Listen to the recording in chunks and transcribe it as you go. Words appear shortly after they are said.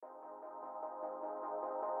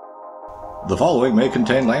The following may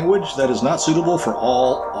contain language that is not suitable for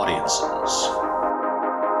all audiences.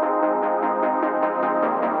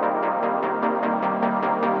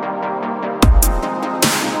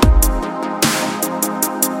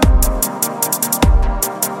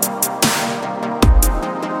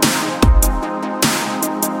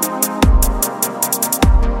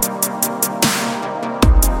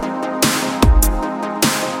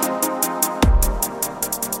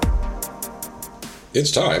 It's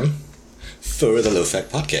time for the Low Fact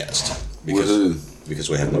Podcast. Because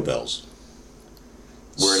we have no bells.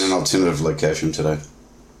 We're in an alternative location today.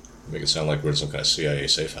 Make it sound like we're in some kind of CIA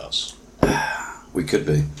safe house. We could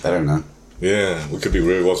be. I don't know. Yeah, we could be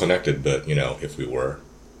really well connected, but, if we were,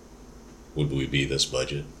 would we be this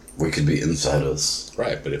budget? We could be insiders.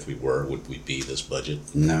 Right, but if we were, would we be this budget?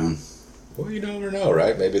 No. Well, you never know,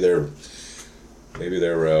 right? Maybe they're,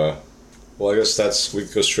 well, I guess we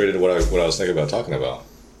go straight into what I was thinking about talking about.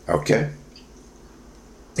 Okay.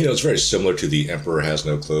 It's very similar to the Emperor Has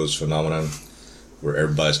No Clothes phenomenon, where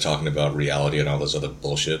everybody's talking about reality and all this other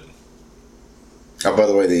bullshit. Oh, by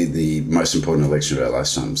the way, the most important election of our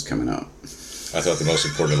lifetime is coming up. I thought the most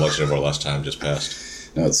important election of our last time just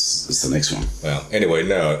passed. No, it's the next one. Well, anyway,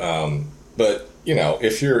 no. But,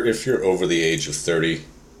 if you're over the age of 30,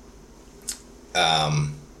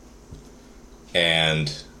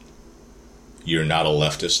 and you're not a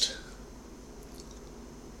leftist,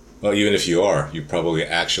 well, even if you are, you probably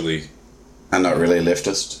actually... I'm not really a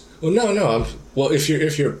leftist? Well, no. Well, if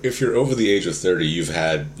you're over the age of 30, you've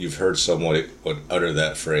heard someone utter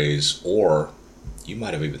that phrase, or you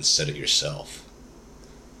might have even said it yourself.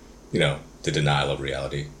 The denial of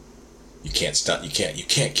reality. You can't stop. You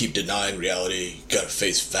can't keep denying reality. You got to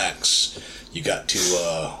face facts. You got to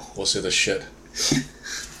what's the other shit?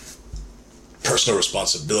 Personal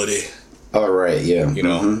responsibility. Oh, right, yeah.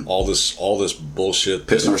 All this bullshit.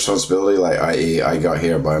 Personal responsibility, like, i.e., I got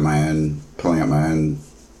here by pulling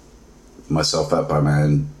myself up by my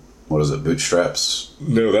own, bootstraps?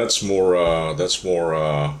 No, that's more, I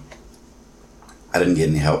didn't get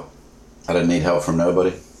any help. I didn't need help from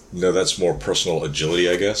nobody. No, that's more personal agility,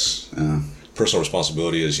 I guess. Personal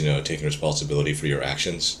responsibility is, taking responsibility for your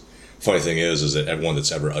actions. Funny thing is that everyone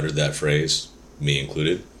that's ever uttered that phrase, me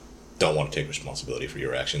included, don't want to take responsibility for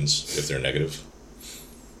your actions if they're negative.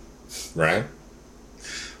 Right?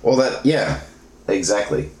 Well, yeah,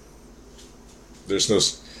 exactly. There's no...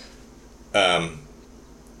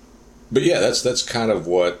 but yeah, that's kind of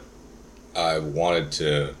what I wanted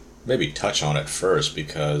to maybe touch on at first,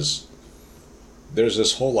 because there's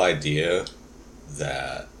this whole idea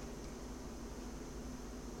that,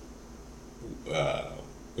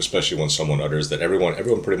 especially when someone utters that, everyone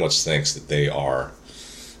pretty much thinks that they are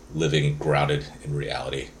living grounded in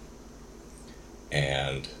reality,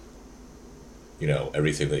 and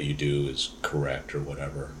everything that you do is correct or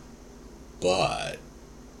whatever. But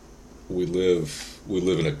we live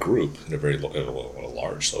in a group, in a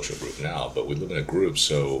large social group now, but we live in a group,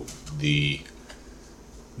 so the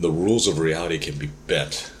rules of reality can be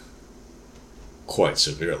bent quite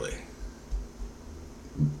severely.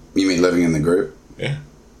 You mean living in the group? Yeah.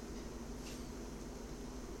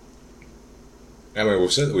 I mean,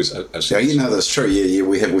 we've said that I've said that's true. Yeah,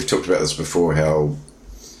 we've talked about this before. How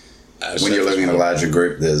when you're living in a larger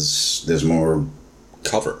group, there's more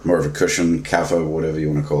cover, more of a cushion, cover, whatever you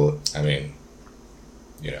want to call it. I mean,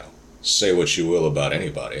 say what you will about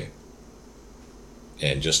anybody,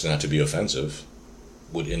 and just not to be offensive,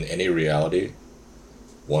 would in any reality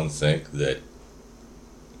one think that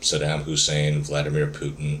Saddam Hussein, Vladimir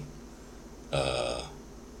Putin,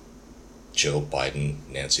 Joe Biden,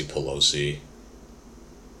 Nancy Pelosi,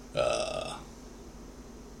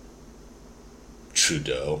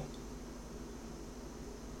 Trudeau,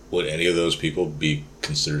 would any of those people be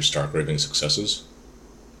considered stark raving successes?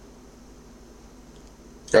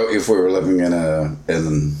 Oh, if we were living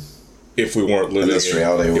if we weren't living in this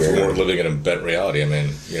reality, if we weren't living in a bent reality, I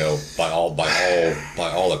mean, by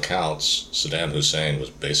all accounts, Saddam Hussein was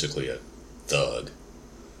basically a thug.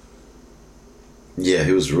 Yeah,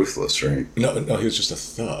 he was ruthless, right? No, he was just a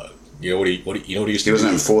thug. You know what he used to do? He was an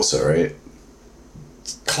enforcer, right?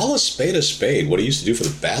 Call a spade a spade. What he used to do for the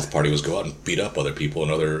Ba'ath Party was go out and beat up other people in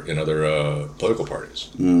other political parties,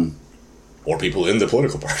 or people in the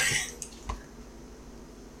political party.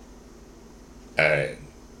 I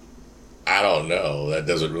don't know. That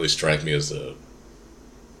doesn't really strike me as the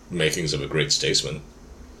makings of a great statesman.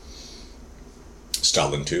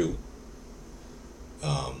 Stalin too.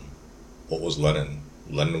 What was Lenin?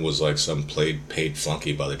 Lenin was like some paid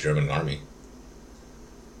flunky by the German army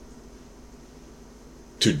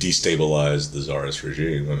to destabilize the Tsarist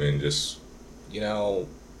regime. I mean, just,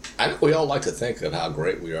 I know we all like to think of how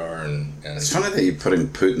great we are, and It's funny that you're putting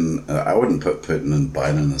Putin. I wouldn't put Putin and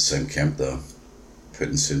Biden in the same camp, though.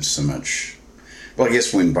 Putin seems so much. Well, I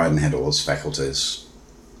guess when Biden had all his faculties.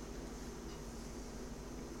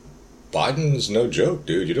 Biden's no joke,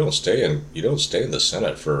 dude. You don't stay in the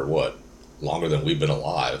Senate for what, longer than we've been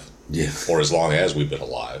alive, Yeah. or as long as we've been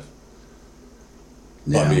alive.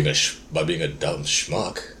 Yeah. By being a dumb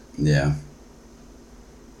schmuck. Yeah.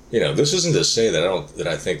 You know, this isn't to say that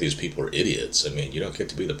I think these people are idiots. I mean, you don't get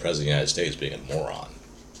to be the president of the United States being a moron.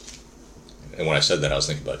 And when I said that, I was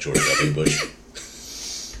thinking about George W. Bush.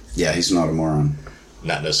 Yeah, he's not a moron.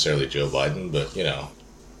 Not necessarily Joe Biden, but you know.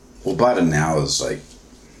 Well, Biden now is like,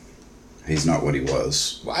 he's not what he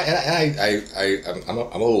was. Well, I'm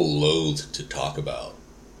a little loath to talk about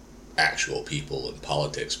actual people in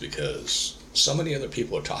politics because so many other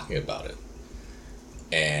people are talking about it,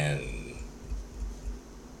 and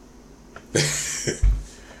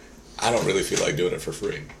I don't really feel like doing it for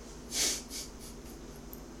free.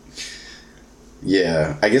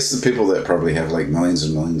 Yeah, I guess the people that probably have like millions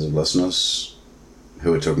and millions of listeners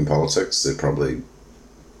who are talking politics, they're probably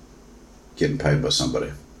getting paid by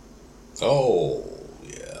somebody. Oh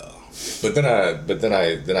yeah, but then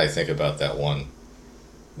I think about that one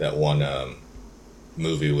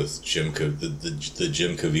movie with the Jim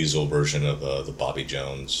Caviezel version of the Bobby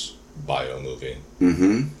Jones bio movie,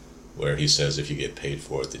 where he says if you get paid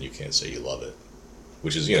for it, then you can't say you love it.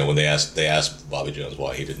 Which is, you know, when they asked Bobby Jones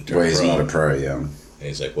why he didn't turn pro. Well, he's not a pro, yeah. And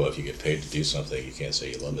he's like, well, if you get paid to do something, you can't say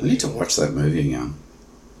you love it. I need to watch that movie again.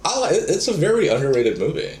 It's a very underrated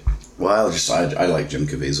movie. Well, I like Jim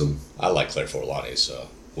Caviezel. I like Claire Forlani, so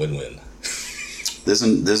win-win. There's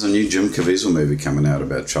a new Jim Caviezel movie coming out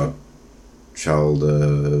about child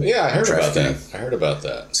yeah, I heard trafficking. about that. I heard about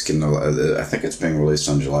that. It's getting I think it's being released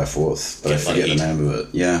on July 4th, but I forget the name of it.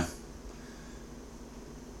 Yeah.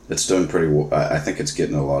 It's doing pretty well. I think it's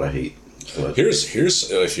getting a lot of heat. But Here's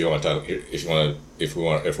if you want to talk, if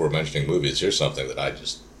we're mentioning movies, here's something that I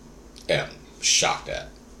just am shocked at.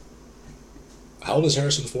 How old is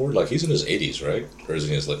Harrison Ford? Like, he's in his 80s, right? Or is he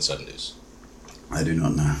in his late 70s? I do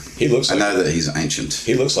not know. He looks. I know that he's ancient.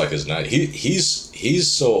 He looks like his 90s.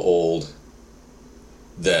 He's so old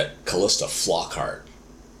that Callista Flockhart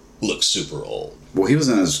looks super old. Well, he was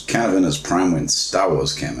in his prime when Star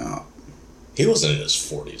Wars came out. He wasn't in his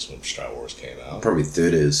 40s when Star Wars came out. Probably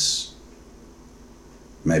 30s,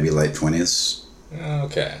 maybe late 20s.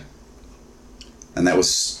 Okay. And that was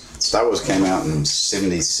Star Wars came out in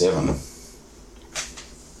 1977.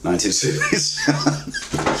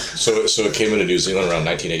 So it came into New Zealand around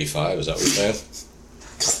 1985. Is that what you're saying?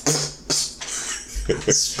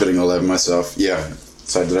 Spitting all over myself. Yeah.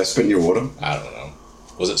 So did I spit in your water? I don't know.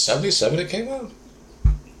 Was it 77 it came out?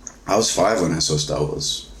 I was 5 when I saw Star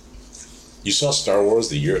Wars. You saw Star Wars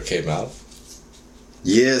the year it came out?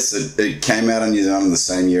 Yes, it came out in New Zealand the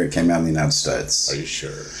same year it came out in the United States. Are you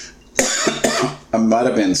sure? I might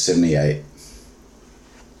have been 78.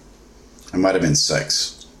 I might have been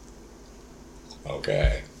 6.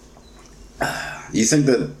 Okay. You think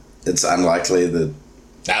that it's unlikely that...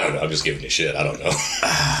 I don't know. I'm just giving you shit. I don't know.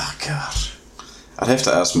 Oh, God. I'd have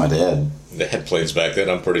to ask my dad. They had planes back then.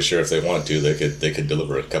 I'm pretty sure if they wanted to, they could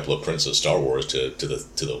deliver a couple of prints of Star Wars to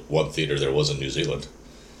the one theater there was in New Zealand.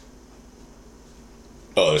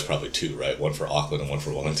 Oh, there's probably 2, right? One for Auckland and one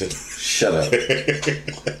for Wellington. Shut up. Do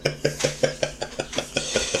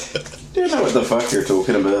you know what the fuck you're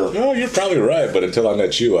talking about? No, you're probably right. But until I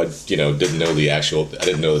met you, I didn't know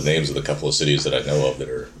the names of the couple of cities that I know of that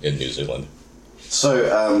are in New Zealand.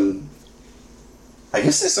 So, I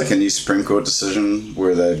guess there's like a new Supreme Court decision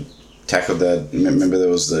where they tackled that. Remember there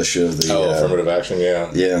was the issue of the affirmative action.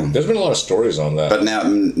 Yeah. There's been a lot of stories on that. But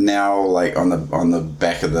now, like on the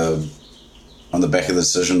back of the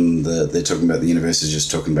decision, they're talking about the university's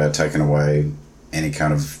just talking about taking away any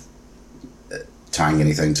kind of tying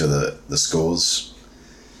anything to the scores,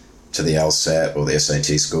 to the LSAT or the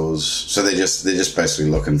SAT scores. So they're just basically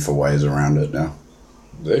looking for ways around it now.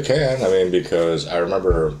 They can. I mean, because I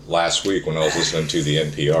remember last week when I was listening to the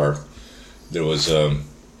NPR, there was a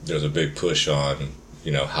big push on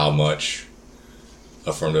how much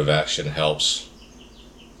affirmative action helps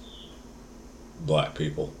black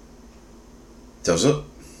people. Does it?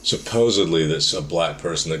 Supposedly, that's a black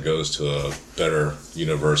person that goes to a better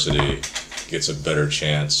university gets a better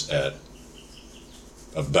chance at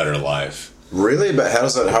a better life. Really? But how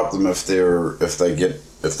does that help them if they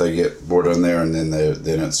get brought in there and then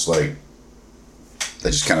it's like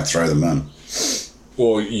they just kind of throw them in?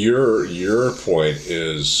 Well, your point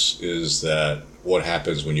is that what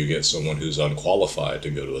happens when you get someone who's unqualified to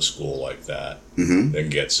go to a school like that, then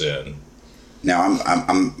gets in. Now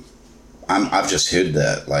I've just heard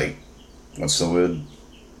that, like, what's the word?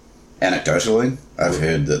 Anecdotally, I've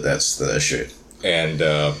heard that that's the issue. And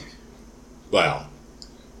wow,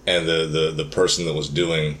 and the person that was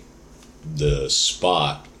doing the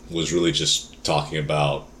spot was really just talking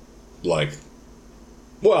about, like,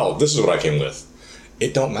 well, this is what I came with.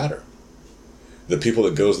 It don't matter. The people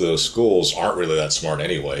that goes to those schools aren't really that smart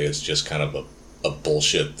anyway. It's just kind of a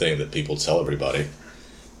bullshit thing that people tell everybody.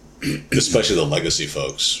 Especially the legacy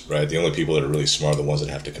folks, right? The only people that are really smart are the ones that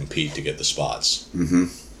have to compete to get the spots. Mm-hmm.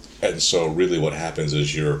 And so really what happens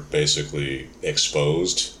is you're basically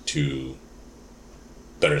exposed to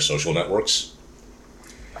better social networks.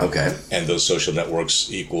 Okay. And those social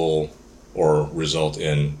networks equal or result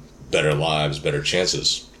in better lives, better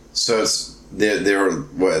chances. So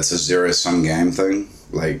it's a zero-sum game thing?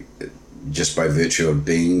 Like, just by virtue of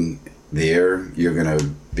being there, you're going to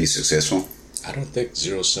be successful? I don't think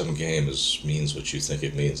zero-sum game means what you think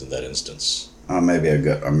it means in that instance. Oh, maybe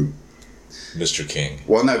I'm Mr. King.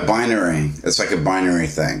 Well, no, binary. It's like a binary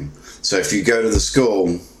thing. So if you go to the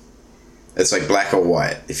school, it's like black or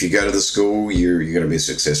white. If you go to the school, you're going to be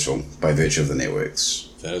successful by virtue of the networks.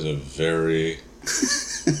 That is a very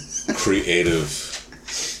creative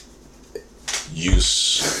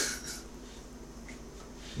use.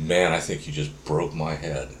 Man, I think you just broke my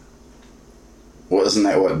head. Well, isn't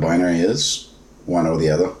that what binary is? One or the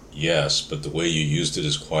other? Yes, but the way you used it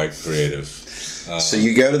is quite creative. So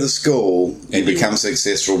you go to the school, you become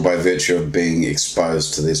successful by virtue of being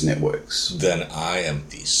exposed to these networks. Then I am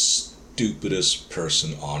the stupidest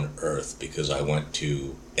person on earth because I went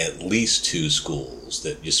to at least 2 schools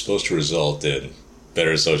that you're supposed to result in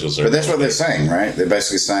better social services. But that's what they're saying, right? They're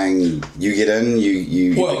basically saying you get in,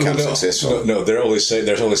 you become successful. No, they're only saying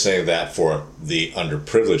that for the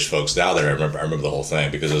underprivileged folks. Now that I remember the whole thing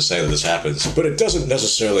because it was saying that this happens, but it doesn't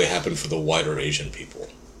necessarily happen for the white or Asian people.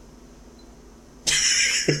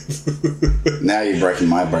 Now you're breaking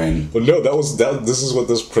my brain. Well, no, this is what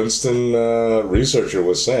this Princeton researcher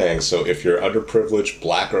was saying. So if you're underprivileged,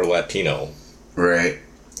 black or Latino, right?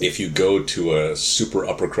 If you go to a super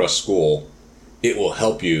upper crust school, it will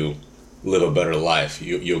help you live a better life.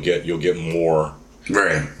 You'll get more,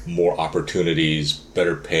 right, more opportunities,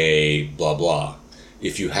 better pay, blah blah.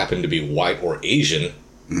 If you happen to be white or Asian,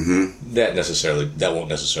 that won't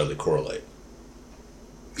necessarily correlate.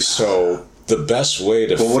 So the best way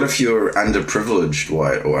to. Well, what if you're underprivileged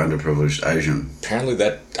white or underprivileged Asian? Apparently,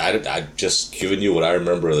 I just given you what I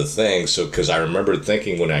remember of the thing. So because I remember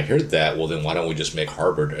thinking when I heard that, well, then why don't we just make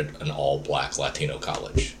Harvard an all-black Latino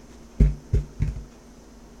college?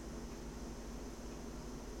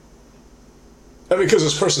 I mean, because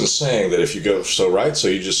this person's saying that if you go so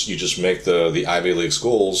you just make the Ivy League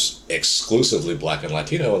schools exclusively black and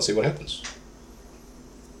Latino and see what happens.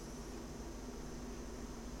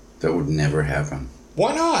 That would never happen.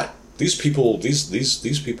 Why not? These people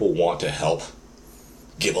want to help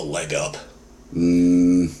give a leg up.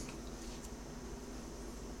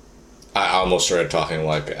 I almost started talking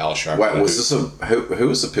like Al Sharpton. Wait, was this who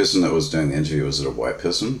was the person that was doing the interview? Was it a white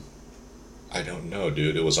person? I don't know,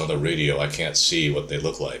 dude. It was on the radio. I can't see what they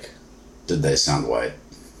look like. Did they sound white?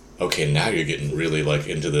 Okay, now you're getting really like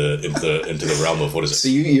into the realm of what is it? So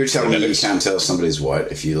you're telling me you can't tell somebody's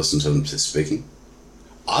white if you listen to them speaking?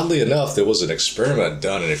 Oddly enough, there was an experiment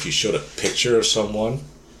done, and if you showed a picture of someone,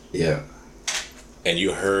 yeah, and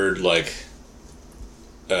you heard you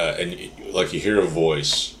hear a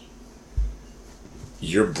voice,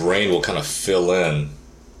 your brain will kind of fill in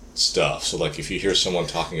stuff. So, like, if you hear someone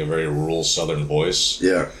talking a very rural Southern voice,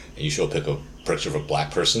 yeah, and you show a picture of a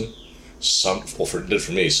black person,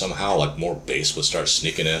 for me, somehow like more bass would start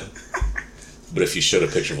sneaking in. But if you showed a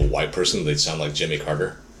picture of a white person, they'd sound like Jimmy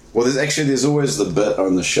Carter. Well, there's always the bit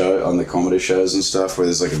on the comedy shows and stuff where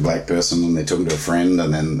there's like a black person and they're talking to a friend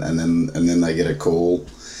and then they get a call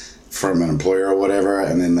from an employer or whatever,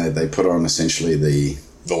 and then they put on essentially the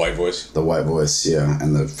white voice. The white voice, yeah,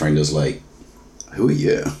 and the friend is like, "Who are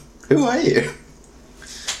you? Who are you?"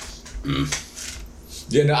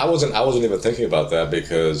 Yeah, no, I wasn't even thinking about that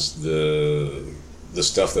because the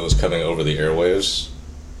stuff that was coming over the airwaves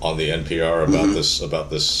on the NPR about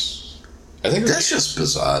this. I think that's just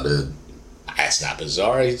bizarre, dude. It's not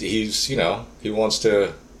bizarre. He wants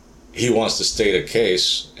to state a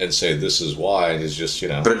case and say this is why, and it's just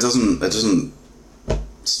But it doesn't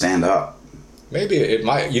stand up. Maybe it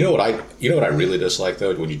might. You know what I really dislike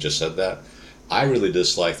though when you just said that. I really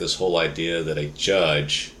dislike this whole idea that a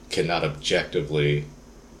judge cannot objectively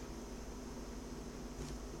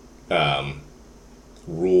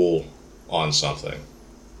rule on something.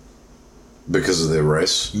 Because of their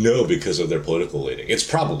race? No, because of their political leaning. It's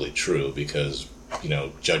probably true because,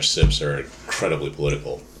 Judge Sips are incredibly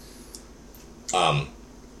political.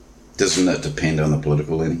 Doesn't that depend on the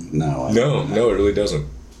political leaning? No, it really doesn't.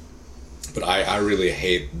 But I really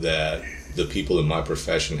hate that the people in my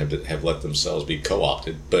profession have let themselves be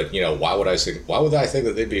co-opted. But why would I think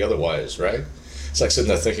that they'd be otherwise, right? It's like sitting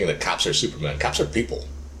there thinking that cops are Supermen. Cops are people.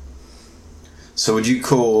 So would you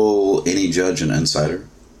call any judge an insider?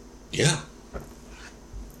 Yeah.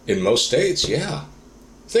 In most states, yeah.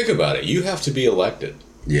 Think about it. You have to be elected.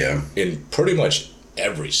 Yeah. In pretty much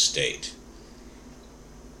every state.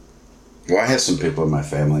 Well, I have some people in my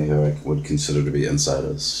family who I would consider to be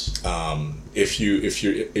insiders. If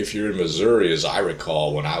you're in Missouri, as I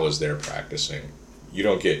recall, when I was there practicing, you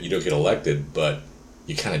don't get elected, but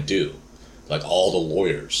you kind of do. Like all the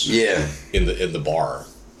lawyers, in the bar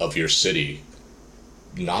of your city,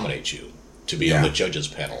 nominate you to be on the judges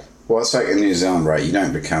panel. Well, it's like in New Zealand, right? You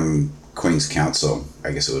don't become Queen's Counsel.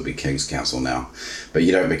 I guess it would be King's Counsel now, but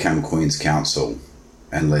you don't become Queen's Counsel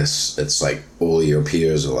unless it's like all your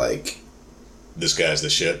peers are like, this guy's the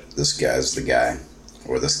shit. This guy's the guy,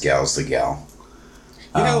 or this gal's the gal.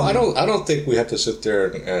 I don't think we have to sit there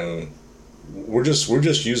and we're just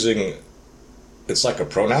using. It's like a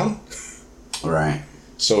pronoun, right?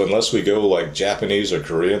 So unless we go like Japanese or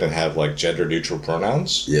Korean and have like gender neutral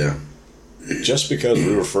pronouns, just because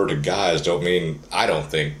we refer to guys I don't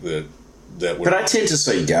think that we're. But I tend to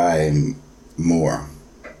say guy more.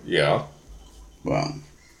 Yeah. Well.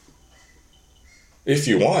 If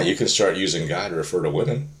you want, you can start using guy to refer to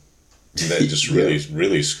women. And that just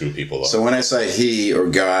really screw people up. So when I say he or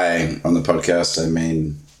guy on the podcast, I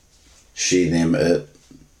mean she, them, it.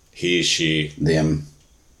 He, she. Them.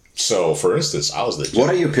 So, for instance, I was the judge.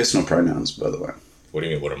 What are your personal pronouns, by the way? What do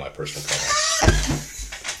you mean, what are my personal pronouns?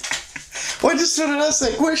 Well, I just sort of asked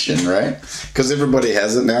that question, right? Because everybody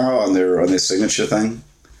has it now on their signature thing.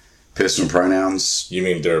 Personal pronouns. You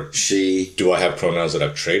mean they're... She. Do I have pronouns that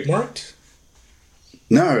I've trademarked?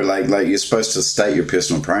 No, like you're supposed to state your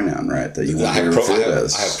personal pronoun, right? That you want to refer to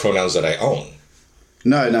as. I have pronouns that I own.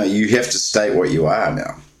 No, you have to state what you are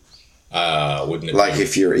now. Wouldn't it like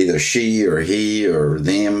if you're either she or he or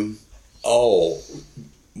them? Oh,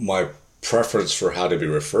 my preference for how to be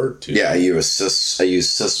referred to. Yeah, are you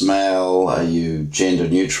cis male? Are you gender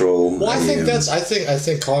neutral? Well, I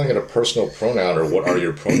think calling it a personal pronoun or what are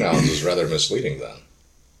your pronouns is rather misleading then.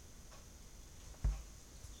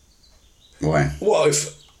 Why? Well,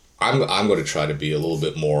 if I'm going to try to be a little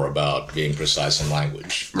bit more about being precise in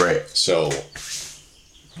language. Right. So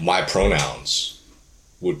my pronouns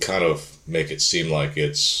would kind of make it seem like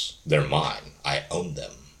they're mine. I own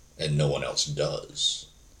them and no one else does.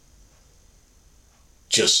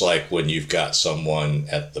 Just like when you've got someone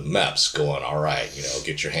at the MEPS going, all right,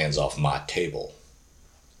 get your hands off my table.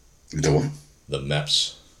 The what? The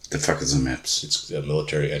MEPS. The fuck is a MEPS? It's a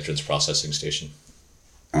military entrance processing station.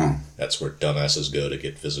 Oh. That's where dumbasses go to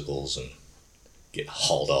get physicals and get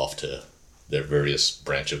hauled off to their various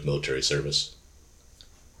branch of military service.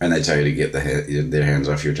 And they tell you to get their hands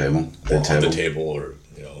off your table? Off the table or,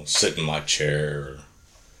 sit in my chair.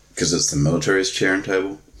 Because it's the military's chair and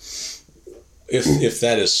table? If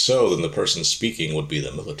that is so, then the person speaking would be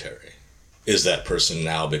the military. Is that person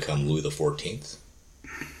now become Louis XIV?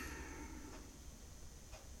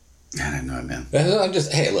 I don't know, man. I'm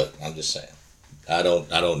just saying. I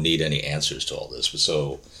don't need any answers to all this. But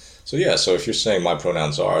so if you're saying my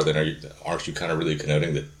pronouns are, then aren't you kind of really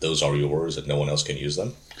connoting that those are yours and no one else can use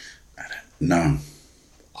them? No.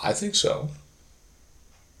 I think so.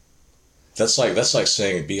 That's like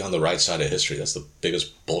saying be on the right side of history. That's the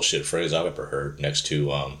biggest bullshit phrase I've ever heard next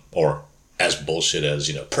to or as bullshit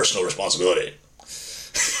as, personal responsibility.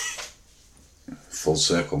 Full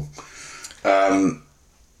circle.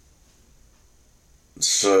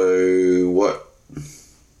 So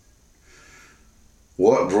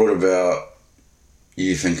what brought about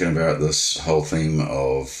you thinking about this whole theme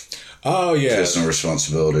of personal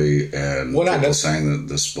responsibility and people saying that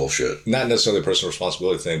this bullshit? Not necessarily a personal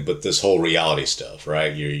responsibility thing, but this whole reality stuff,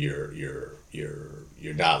 right? You're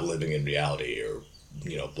not living in reality, or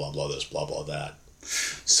blah blah this, blah blah that.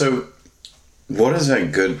 So, what is a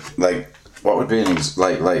good What would be are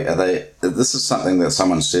they? This is something that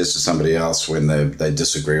someone says to somebody else when they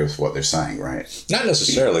disagree with what they're saying, right? Not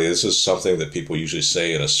necessarily. This is something that people usually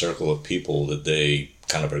say in a circle of people that they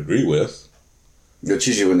kind of agree with. It's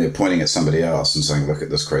usually when they're pointing at somebody else and saying, "Look at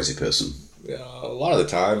this crazy person." Yeah, a lot of the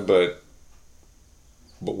time, but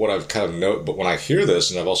what I've but when I hear this,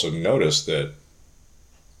 and I've also noticed that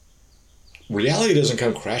reality doesn't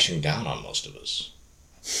come crashing down on most of us.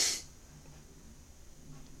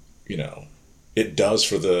 it does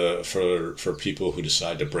for people who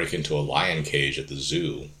decide to break into a lion cage at the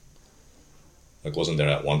zoo. Like, wasn't there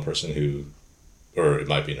that one person who, or it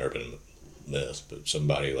might be an urban myth, but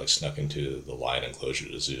somebody like snuck into the lion enclosure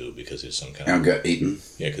at the zoo because he's some kind of got eaten.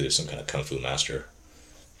 Yeah, because he's some kind of kung fu master.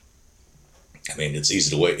 I mean, it's easy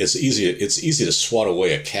to swat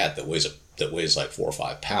away a cat that weighs like 4 or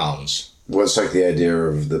 5 pounds. Well, it's like the idea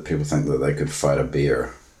of that people think that they could fight a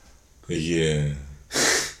bear. Yeah.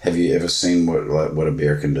 Have you ever seen what a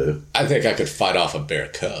bear can do? I think I could fight off a bear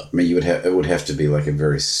cub. I mean, it would have to be like a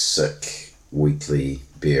very sick, weakly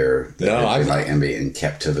bear that be in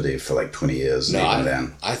captivity for like 20 years.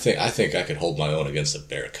 I think I could hold my own against a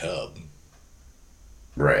bear cub.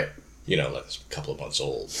 Right. Like a couple of months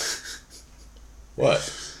old.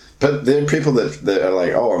 What? But there are people that are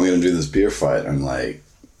like, oh, I'm going to do this beer fight. I'm like,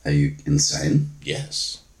 are you insane?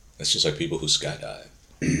 Yes. It's just like people who skydive.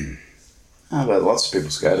 Oh, but lots of people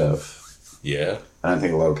skydive. Yeah. I don't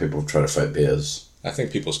think a lot of people try to fight bears. I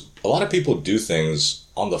think a lot of people do things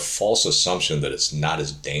on the false assumption that it's not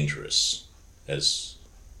as dangerous as...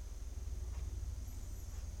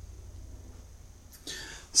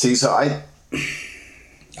 See, so I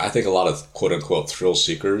think a lot of quote-unquote thrill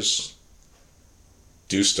seekers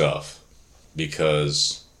do stuff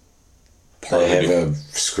because... They have a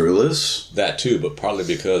screwless? That too, but partly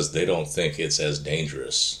because they don't think it's as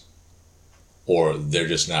dangerous. Or they're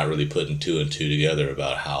just not really putting 2 and 2 together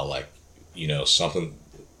about how, like, something...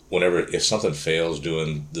 If something fails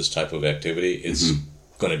doing this type of activity, it's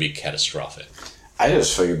going to be catastrophic. I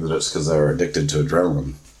just figured that it's because they were addicted to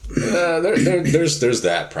adrenaline. There's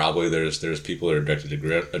that probably. There's people that are addicted to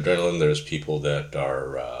adrenaline. There's people that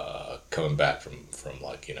are coming back from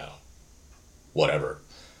like, whatever.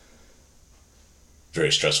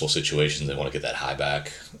 Very stressful situations. They want to get that high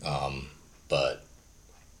back. But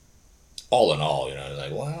all in all,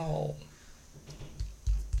 like, wow.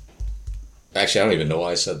 Actually, I don't even know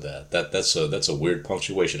why I said that. That's a weird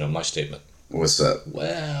punctuation on my statement. What's that?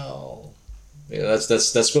 Well, that's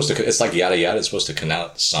supposed to. It's like yada yada. It's supposed to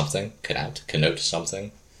connote something. Connote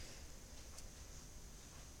something.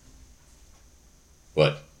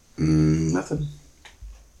 What? Nothing.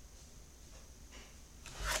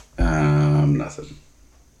 Nothing.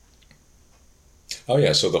 Oh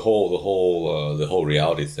yeah. So the whole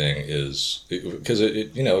reality thing is because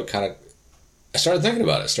it kind of. I started thinking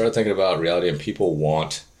about it. I started thinking about reality, and people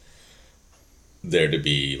want there to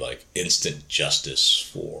be like instant justice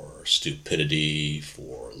for stupidity,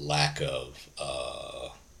 for lack of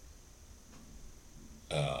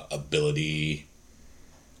ability.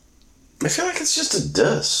 I feel like it's just a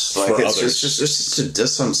diss. Like it's just a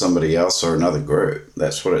diss on somebody else or another group.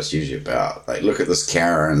 That's what it's usually about. Like, look at this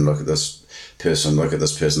Karen, look at this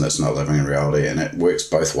person that's not living in reality, and it works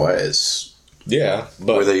both ways. Yeah,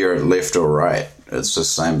 but whether you're left or right, it's the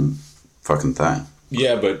same fucking thing.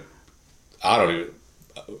 Yeah, but I don't even.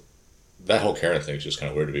 That whole Karen thing is just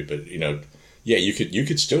kind of weird to me. But yeah, you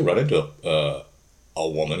could still run into a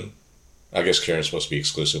woman. I guess Karen's supposed to be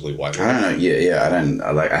exclusively white women. I don't know.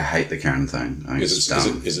 Yeah. I hate the Karen thing. Is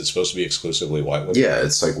it supposed to be exclusively white women? Yeah,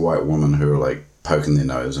 it's like white women who are like poking their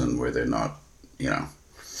nose in where they're not.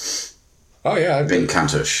 Oh yeah, being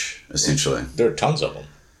cuntish essentially. There are tons of them.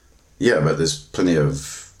 Yeah, but there's plenty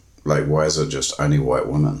of, like, why is it just only white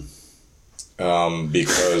women?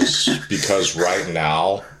 Because right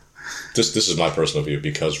now, this is my personal view,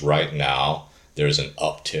 because right now there's an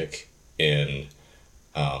uptick in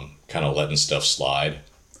kind of letting stuff slide.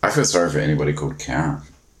 I feel sorry for anybody called Karen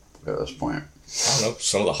at this point. I don't know.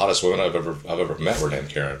 Some of the hottest women I've ever met were named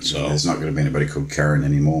Karen. So there's not going to be anybody called Karen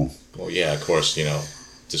anymore. Well, yeah, of course,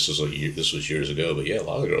 This was years ago, but yeah, a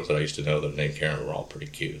lot of the girls that I used to know that named Karen were all pretty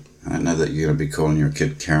cute. I don't know that you're going to be calling your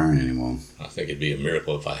kid Karen anymore. I think it'd be a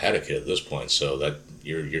miracle if I had a kid at this point. So that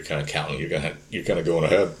you're kind of counting. You're kind of going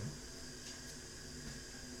ahead.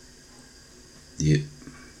 Yeah.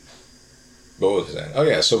 What was I saying? Oh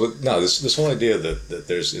yeah. So no, this whole idea that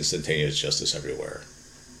there's instantaneous justice everywhere,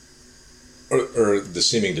 or the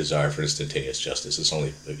seeming desire for instantaneous justice, it's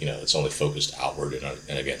only focused outward, and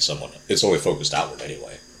again, it's only focused outward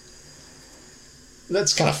anyway.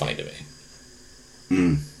 That's kind of funny to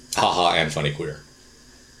me. Haha, and funny queer.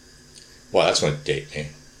 Well, that's going to date me.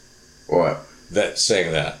 What? That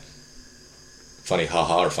saying that. Funny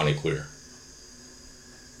haha or funny queer.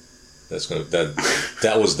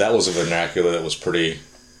 That was a vernacular that was pretty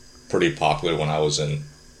popular when I was in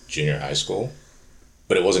junior high school.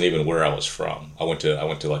 But it wasn't even where I was from. I went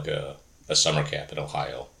to like a summer camp in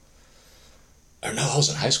Ohio. Or no, I was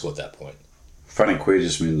in high school at that point. Funny queer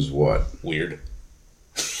just means what? Weird.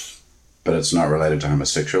 But it's not related to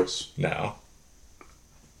homosexuals? No.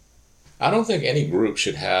 I don't think any group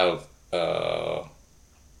should have a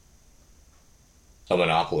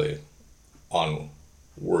monopoly on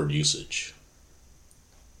word usage,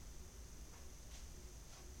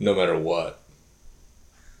 no matter what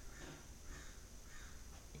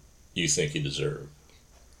you think you deserve.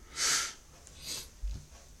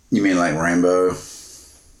 You mean like rainbow?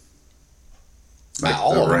 Like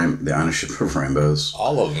All of them. the ownership of rainbows?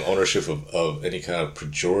 All of them. Ownership of any kind of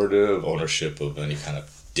pejorative, ownership of any kind of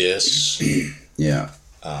diss. Yeah.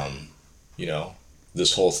 You know,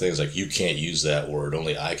 this whole thing is like, you can't use that word,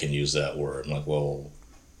 only I can use that word. I'm like, well,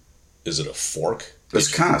 is it a fork?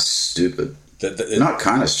 It's kind of stupid. Not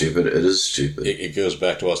kind of stupid, it is stupid. It goes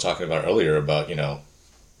back to what I was talking about earlier about, you know,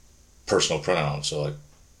 personal pronouns. So like,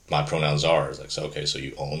 my pronouns are. It's like, so okay, so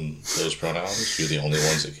you own those pronouns? You're the only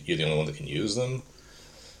one that can use them?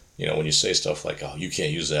 You know, when you say stuff like, oh, you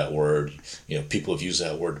can't use that word, you know, people have used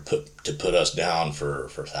that word to put us down for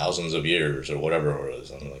thousands of years or whatever it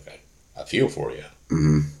is. I'm like, I feel for you.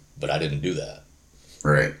 Mm-hmm. But I didn't do that.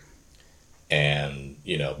 Right. And,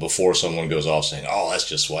 you know, before someone goes off saying, oh, that's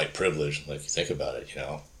just white privilege, like, you think about it, you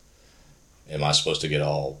know. Am I supposed to get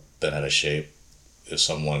all bent out of shape if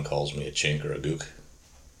someone calls me a chink or a gook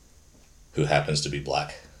who happens to be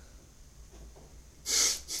black?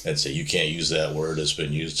 And say, you can't use that word. It's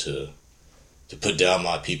been used to put down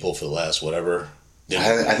my people for the last whatever.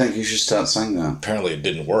 I think you should start saying that. Apparently it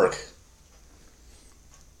didn't work.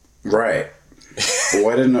 Right.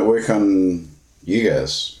 Why didn't it work on you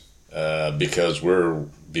guys? Because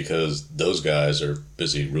those guys are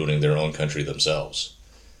busy ruining their own country themselves.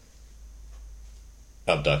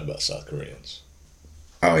 I'm talking about South Koreans.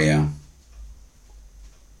 Oh, yeah.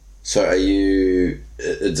 So did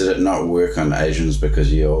it not work on Asians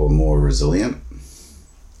because you're more resilient?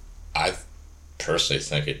 I personally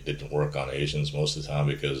think it didn't work on Asians most of the time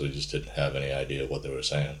because they just didn't have any idea what they were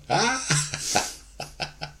saying. I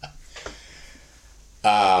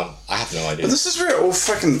have no idea. But this is where it all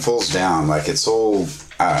fucking falls down. Like, it's all,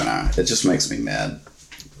 I don't know. It just makes me mad.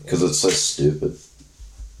 Because it's so stupid.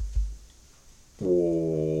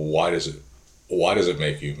 Why does it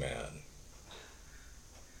make you mad?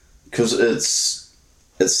 Because it's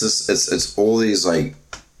all these, like,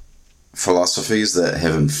 philosophies that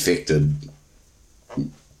have infected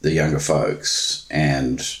the younger folks,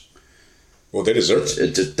 and well, they deserve it.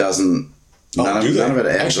 It just doesn't. None of it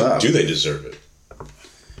adds up. Do they deserve it?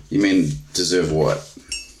 You mean deserve what?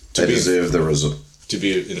 They deserve the result. To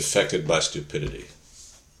be infected by stupidity.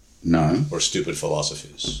 No. Or stupid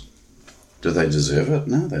philosophies. Do they deserve it?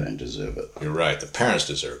 No, they don't deserve it. You're right. The parents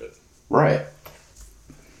deserve it. Right.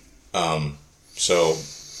 So,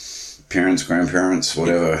 parents, grandparents,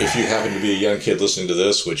 whatever. If you happen to be a young kid listening to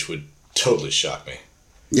this, which would totally shock me.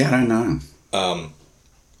 Yeah, I don't know.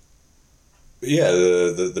 Yeah,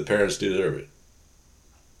 the parents deserve it.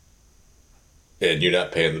 And you're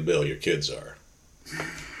not paying the bill, your kids are.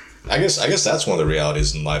 I guess that's one of the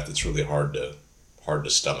realities in life that's really hard to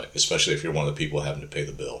stomach, especially if you're one of the people having to pay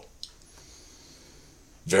the bill.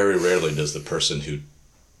 Very rarely does the person who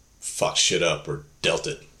fucked shit up or dealt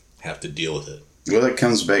it have to deal with it. Well, that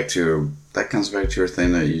comes back to your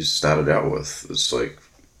thing that you started out with. It's like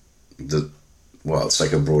it's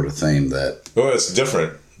like a broader theme that. Well, it's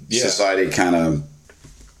different. Yeah. Society kind of,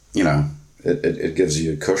 it gives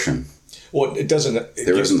you a cushion. Well, it doesn't.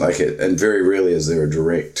 There isn't like it, and very rarely is there a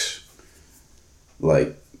direct,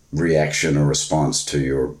 like, reaction or response to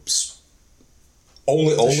your.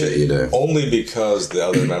 Only because the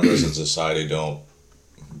other members in society don't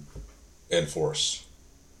enforce.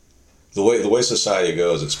 The way society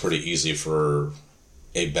goes, it's pretty easy for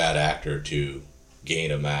a bad actor to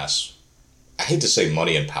gain a mass. I hate to say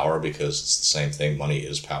money and power because it's the same thing. Money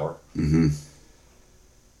is power. Mm-hmm.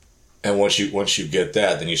 And once you get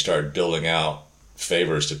that, then you start doling out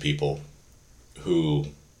favors to people who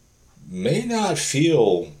may not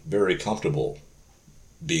feel very comfortable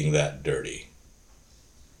being that dirty,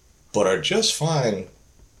 but are just fine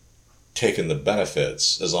taking the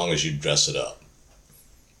benefits as long as you dress it up.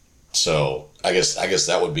 So I guess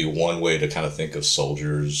that would be one way to kind of think of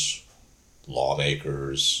soldiers,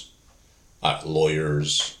 lawmakers,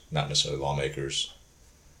 lawyers, not necessarily lawmakers.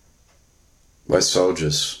 Why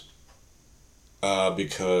soldiers?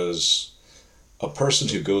 Because a person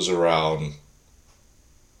who goes around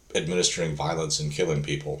administering violence and killing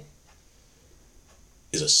people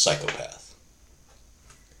is a psychopath.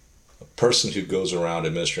 A person who goes around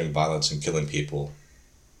administering violence and killing people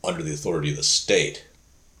under the authority of the state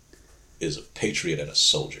is a patriot and a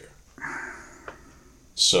soldier.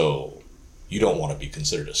 So you don't want to be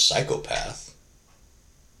considered a psychopath.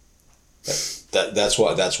 That's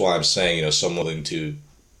why I'm saying, someone willing to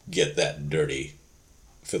get that dirty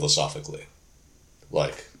philosophically.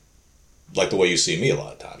 Like the way you see me a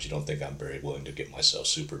lot of times. You don't think I'm very willing to get myself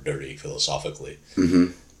super dirty philosophically.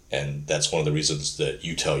 Mm-hmm. And that's one of the reasons that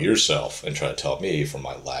you tell yourself and try to tell me for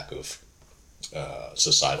my lack of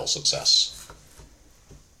societal success.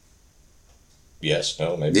 Yes,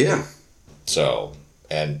 no, maybe. Yeah. So,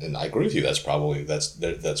 and I agree with you. That's probably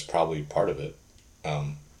part of it.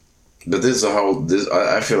 But there's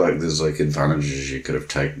I feel like there's like advantages you could have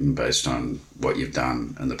taken based on what you've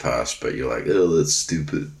done in the past, but you're like, oh, that's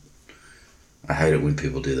stupid. I hate it when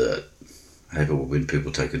people do that. I hate it when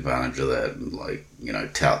people take advantage of that and, like, you know,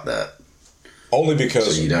 tout that. Only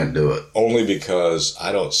because... So you don't do it. Only because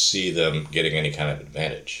I don't see them getting any kind of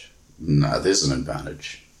advantage. No, there's an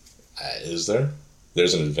advantage. Is there?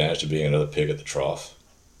 There's an advantage to being another pig at the trough?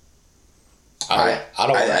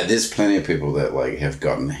 There's plenty of people that, like, have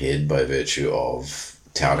gotten ahead by virtue of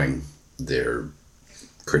touting their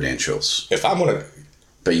credentials. If I'm going to...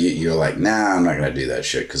 But you're like, nah, I'm not going to do that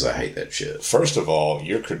shit because I hate that shit. First of all,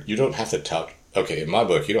 you don't have to tout... Okay, in my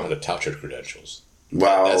book, you don't have to tout your credentials.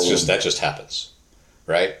 Well... That just happens.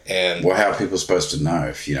 Right? And... Well, how are people supposed to know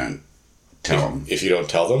if you don't tell them? If you don't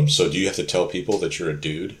tell them? So do you have to tell people that you're a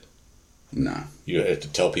dude? No. You have to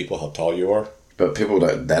tell people how tall you are? But people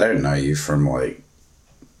don't know you from, like,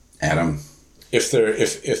 Adam. If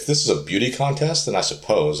this is a beauty contest, then I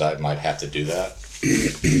suppose I might have to do that.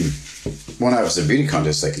 Well, no, if it's a beauty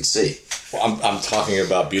contest, they can see. Well, I'm talking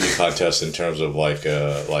about beauty contests in terms of like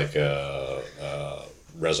a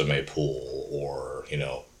resume pool, or, you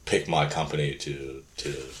know, pick my company to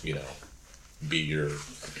you know, be your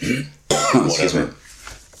whatever.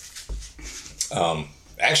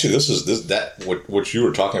 Actually, what you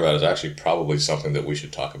were talking about is actually probably something that we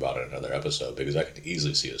should talk about in another episode, because I could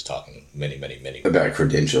easily see us talking many about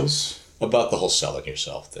credentials, about the whole selling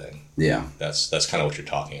yourself thing. Yeah, that's kind of what you're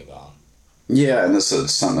talking about. Yeah, and this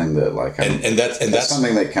is something that, like, that's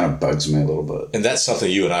something that kind of bugs me a little bit, and that's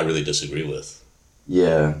something you and I really disagree with.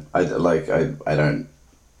 Yeah, I don't.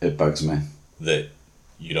 It bugs me that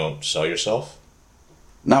you don't sell yourself.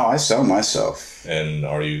 No, I sell myself. And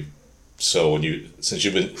are you? So since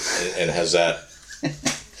you've been, and has that,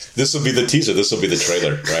 this will be the teaser, this will be the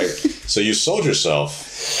trailer, right? So you sold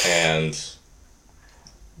yourself, and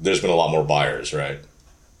there's been a lot more buyers, right?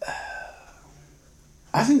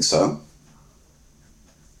 I think so.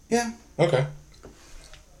 Yeah. Okay.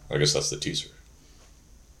 I guess that's the teaser.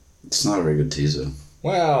 It's not a very good teaser.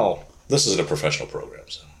 Well, this isn't a professional program,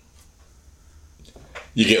 so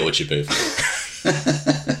you get what you pay for.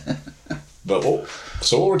 But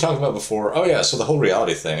so what were we talking about before? Oh yeah, so the whole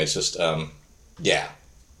reality thing. It's just, yeah.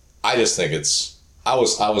 I just think I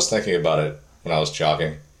was thinking about it when I was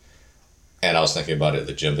jogging, and I was thinking about it at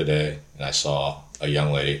the gym today, and I saw a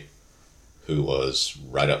young lady who was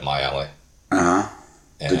right up my alley. Uh huh.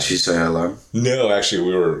 Did she say hello? No,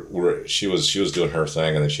 actually, she was doing her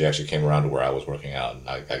thing, and then she actually came around to where I was working out, and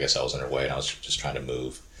I guess I was in her way, and I was just trying to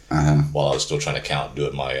move while I was still trying to count,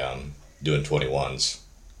 doing my doing 21s.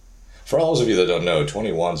 For all those of you that don't know,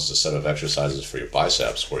 21s is a set of exercises for your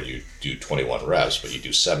biceps where you do 21 reps, but you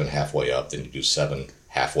do 7 halfway up, then you do 7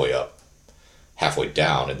 halfway up, halfway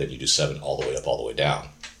down, and then you do 7 all the way up, all the way down.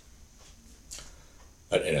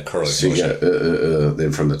 In a curling motion. So you get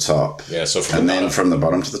then from the top. Yeah, so then from the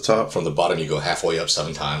bottom to the top? From the bottom, you go halfway up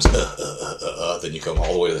 7 times, then you come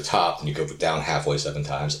all the way to the top, and you go down halfway 7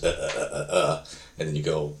 times, and then you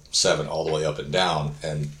go 7 all the way up and down,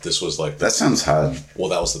 and this was like... That sounds hard. Well,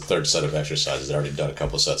 that was the third set of exercises. I'd already done a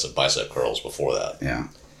couple of sets of bicep curls before that. Yeah.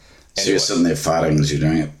 So you're sitting there farting as you're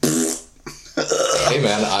doing it. Hey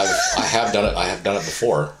man, I have done it. I have done it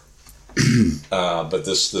before. But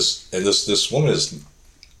this woman is...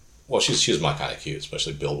 Well, she's my kind of cute,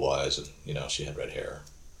 especially build-wise, and, you know, she had red hair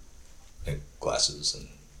and glasses, and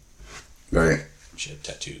right. She had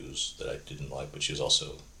tattoos that I didn't like, but she was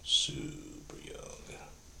also super young.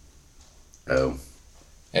 Oh.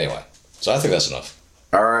 Anyway, so I think that's enough.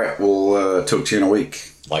 All right, we'll talk to you in a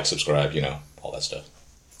week. Like, subscribe, you know, all that stuff.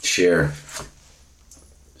 Share.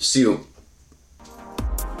 See you.